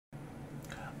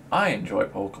I enjoy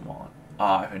Pokemon.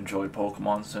 I've enjoyed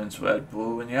Pokemon since Red,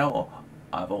 Blue, and Yellow.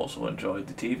 I've also enjoyed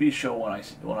the TV show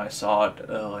when I saw it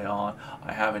early on.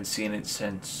 I haven't seen it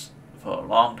since for a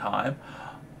long time.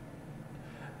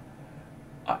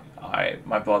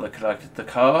 My brother collected the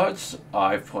cards.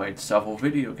 I've played several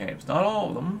video games, not all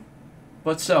of them,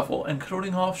 but several,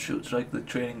 including offshoots like the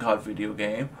trading card video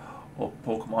game, or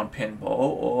Pokemon Pinball,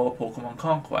 or Pokemon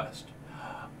Conquest.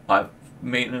 I've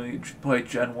mainly played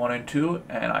Gen 1 and 2,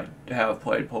 and I have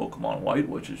played Pokemon White,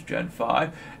 which is Gen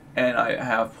 5, and I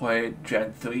have played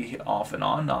Gen 3 off and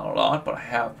on, not a lot, but I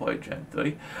have played Gen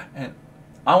 3, and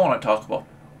I want to talk about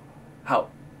how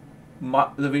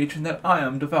the region that I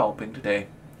am developing today.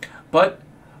 But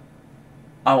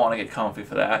I want to get comfy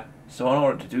for that, so in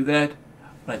order to do that,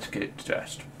 let's get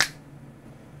dressed.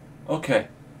 Okay,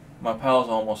 my pal's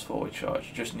almost fully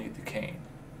charged, just need the cane.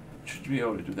 Should be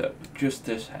able to do that with just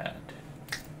this hand.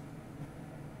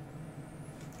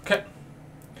 Okay,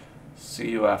 see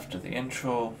you after the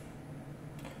intro.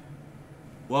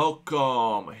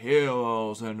 Welcome,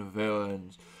 heroes and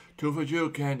villains, to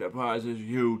Fjook Enterprises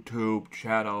YouTube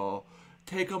channel.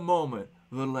 Take a moment,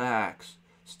 relax,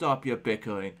 stop your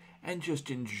bickering, and just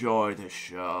enjoy the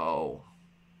show.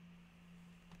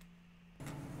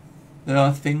 There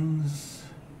are things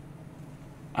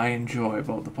I enjoy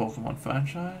about the Pokemon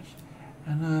franchise,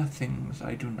 and there are things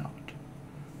I do not.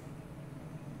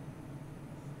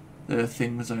 There are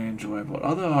things I enjoy about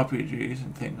other RPGs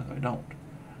and things I don't,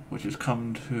 which has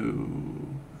come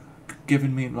to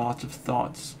giving me lots of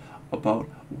thoughts about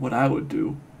what I would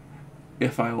do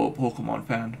if I wrote Pokemon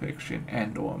fanfiction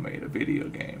and or made a video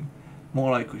game.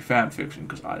 More likely fanfiction,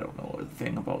 because I don't know a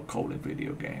thing about coding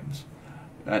video games.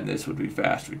 And this would be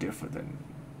vastly different than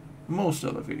most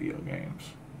other video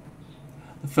games.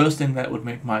 The first thing that would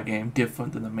make my game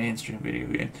different than the mainstream video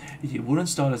game is you wouldn't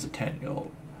start as a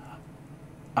 10-year-old.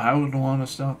 I would want to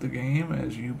start the game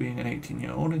as you being an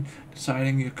 18-year-old and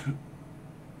deciding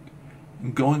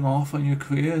and going off on your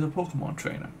career as a Pokemon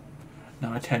trainer.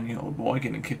 Not a 10-year-old boy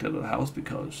getting kicked out of the house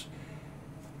because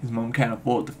his mom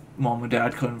and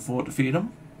dad couldn't afford to feed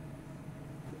him.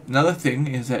 Another thing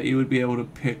is that you would be able to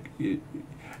pick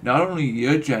not only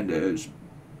your gender as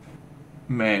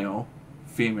male,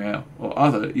 female, or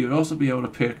other, you would also be able to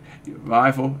pick your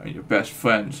rival and your best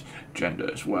friend's gender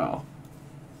as well.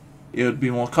 It would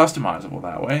be more customizable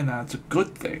that way, and that's a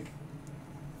good thing.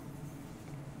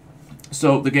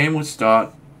 So the game would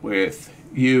start with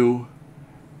you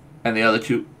and the other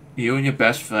two, you and your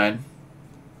best friend,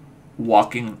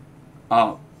 walking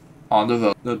up on the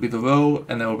road. There would be the road,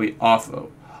 and there would be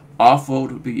off-road.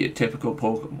 Off-road would be your typical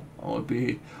Pokemon. It would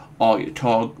be all your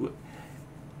tall.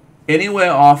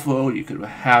 Anywhere off-road, you could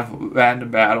have a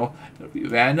random battle. It would be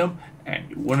random, and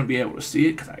you wouldn't be able to see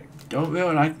it, because I don't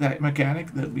really like that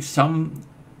mechanic. There would be some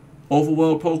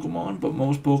overworld Pokemon, but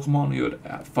most Pokemon you would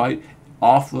fight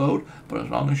off-road, but as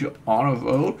long as you're on a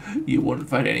road, you wouldn't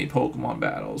fight any Pokemon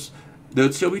battles. There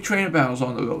would still be trainer battles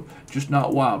on the road, just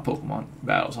not wild Pokemon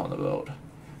battles on the road.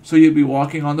 So you'd be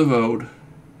walking on the road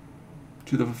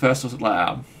to the professor's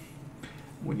lab.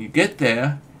 When you get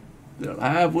there, the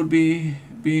lab would be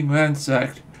being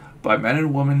ransacked by men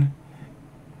and women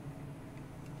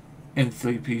in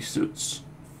 3-piece suits.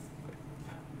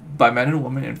 By men and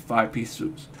women in 5-piece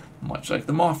suits, much like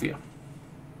the Mafia.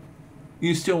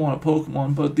 You still want a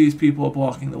Pokemon, but these people are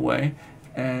blocking the way,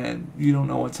 and you don't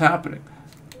know what's happening.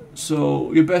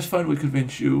 So your best friend would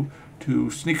convince you to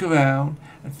sneak around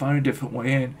and find a different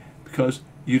way in, because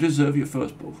you deserve your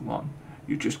first Pokemon.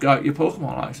 You just got your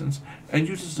Pokemon license, and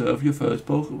you deserve your first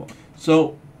Pokemon.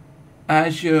 So,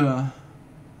 as you're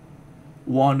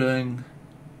wandering,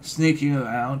 sneaking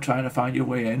around, trying to find your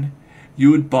way in, you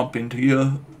would bump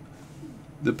into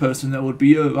the person that would be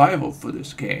your rival for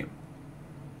this game.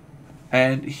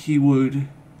 And he would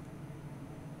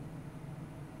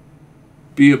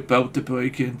be about to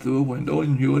break in through a window,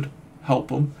 and you would help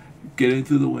him get in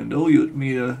through the window. You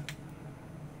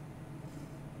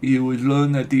would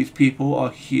learn that these people are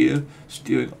here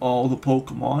stealing all the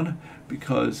Pokemon,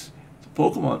 because it's a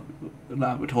Pokemon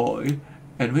laboratory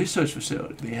and research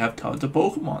facility. They have tons of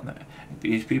Pokemon there, and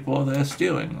these people are there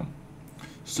stealing them.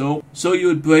 So you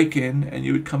would break in, and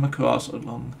you would come across a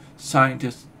young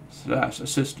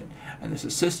scientist/assistant, and this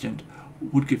assistant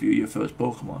would give you your first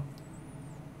Pokemon.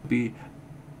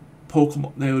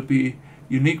 There would be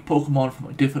unique Pokemon from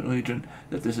a different region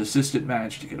that this assistant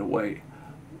managed to get away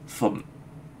from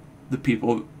the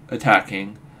people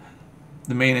attacking,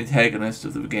 the main antagonists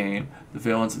of the game, the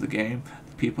villains of the game,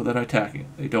 the people that are attacking.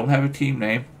 They don't have a team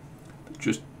name, they're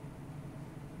just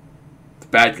the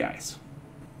bad guys.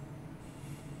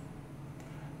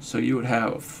 So you would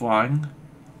have a flying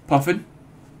Puffin,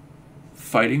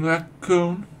 Fighting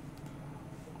Raccoon,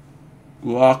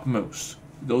 Rock Moose.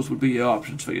 Those would be your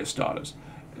options for your starters.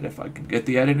 And if I can get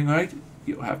the editing right,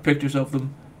 you'll have pictures of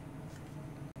them.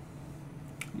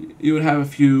 You would have a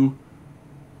few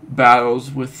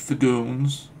battles with the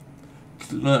goons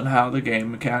to learn how the game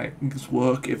mechanics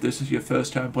work if this is your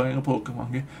first time playing a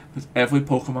Pokemon game. Because every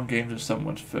Pokemon game is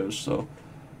someone's first, so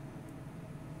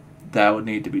that would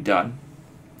need to be done.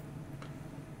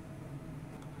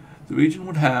 The region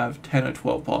would have 10 or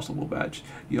 12 possible badges.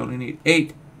 You only need 8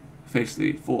 to face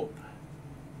the 4.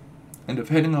 And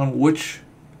depending on which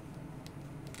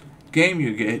game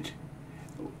you get,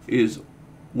 is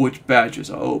which badges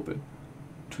are open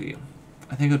to you.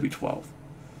 I think it would be 12.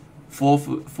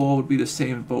 4 would be the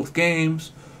same in both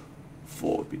games.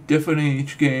 4 would be different in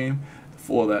each game. The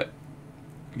 4 that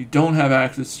you don't have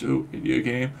access to in your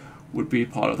game would be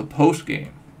part of the post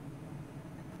game.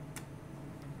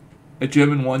 A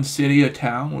gym in one city or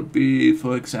town would be,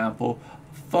 for example,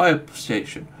 a fire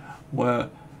station, where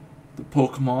the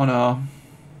Pokemon are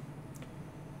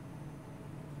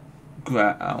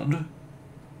ground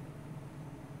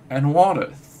and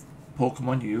water.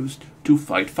 Pokemon used to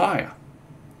fight fire.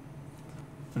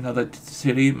 Another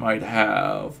city might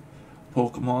have a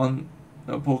Pokemon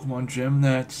gym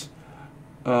that's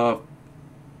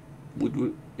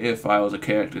if I was a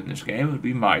character in this game, it would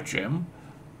be my gym.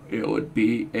 It would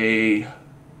be a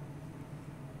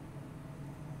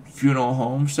funeral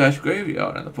home /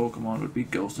 graveyard, and the Pokemon would be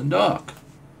Ghost and Dark.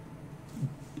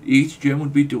 Each gym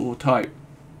would be dual type.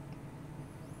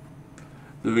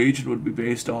 The region would be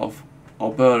based off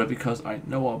Alberta because I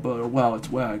know Alberta well. It's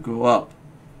where I grew up.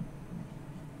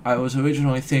 I was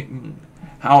originally thinking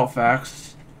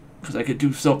Halifax because I could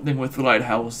do something with the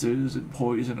lighthouses and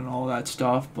poison and all that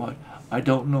stuff, but I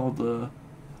don't know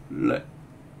the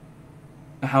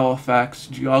Halifax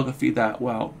geography that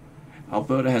well.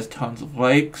 Alberta has tons of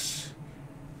lakes,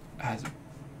 has a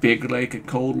big lake and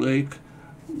cold lake,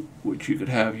 which you could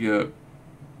have your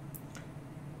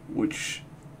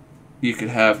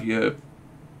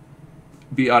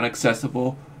be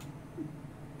inaccessible.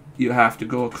 You have to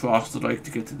go across the lake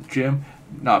to get to the gym,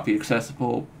 not be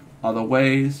accessible other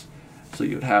ways. So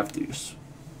you'd have the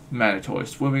mandatory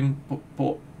swimming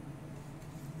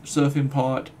surfing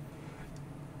part,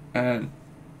 and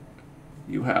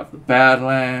you have the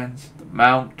Badlands, the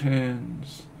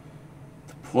mountains,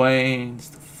 the plains,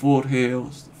 the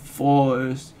foothills, the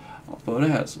forest. Alberta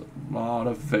has a lot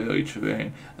of varied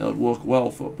terrain that would work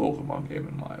well for a Pokemon game,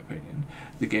 in my opinion.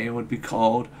 The game would be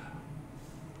called,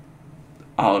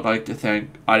 I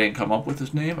didn't come up with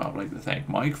this name, I would like to thank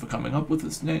Mike for coming up with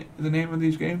the name of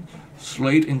these games.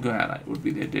 Slate and Granite would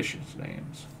be the editions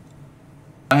names.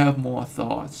 I have more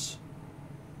thoughts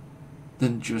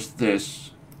than just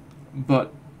this,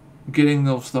 but getting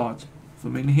those thoughts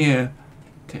from in here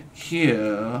to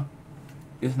here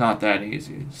is not that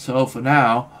easy. So for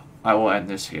now, I will end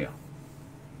this here.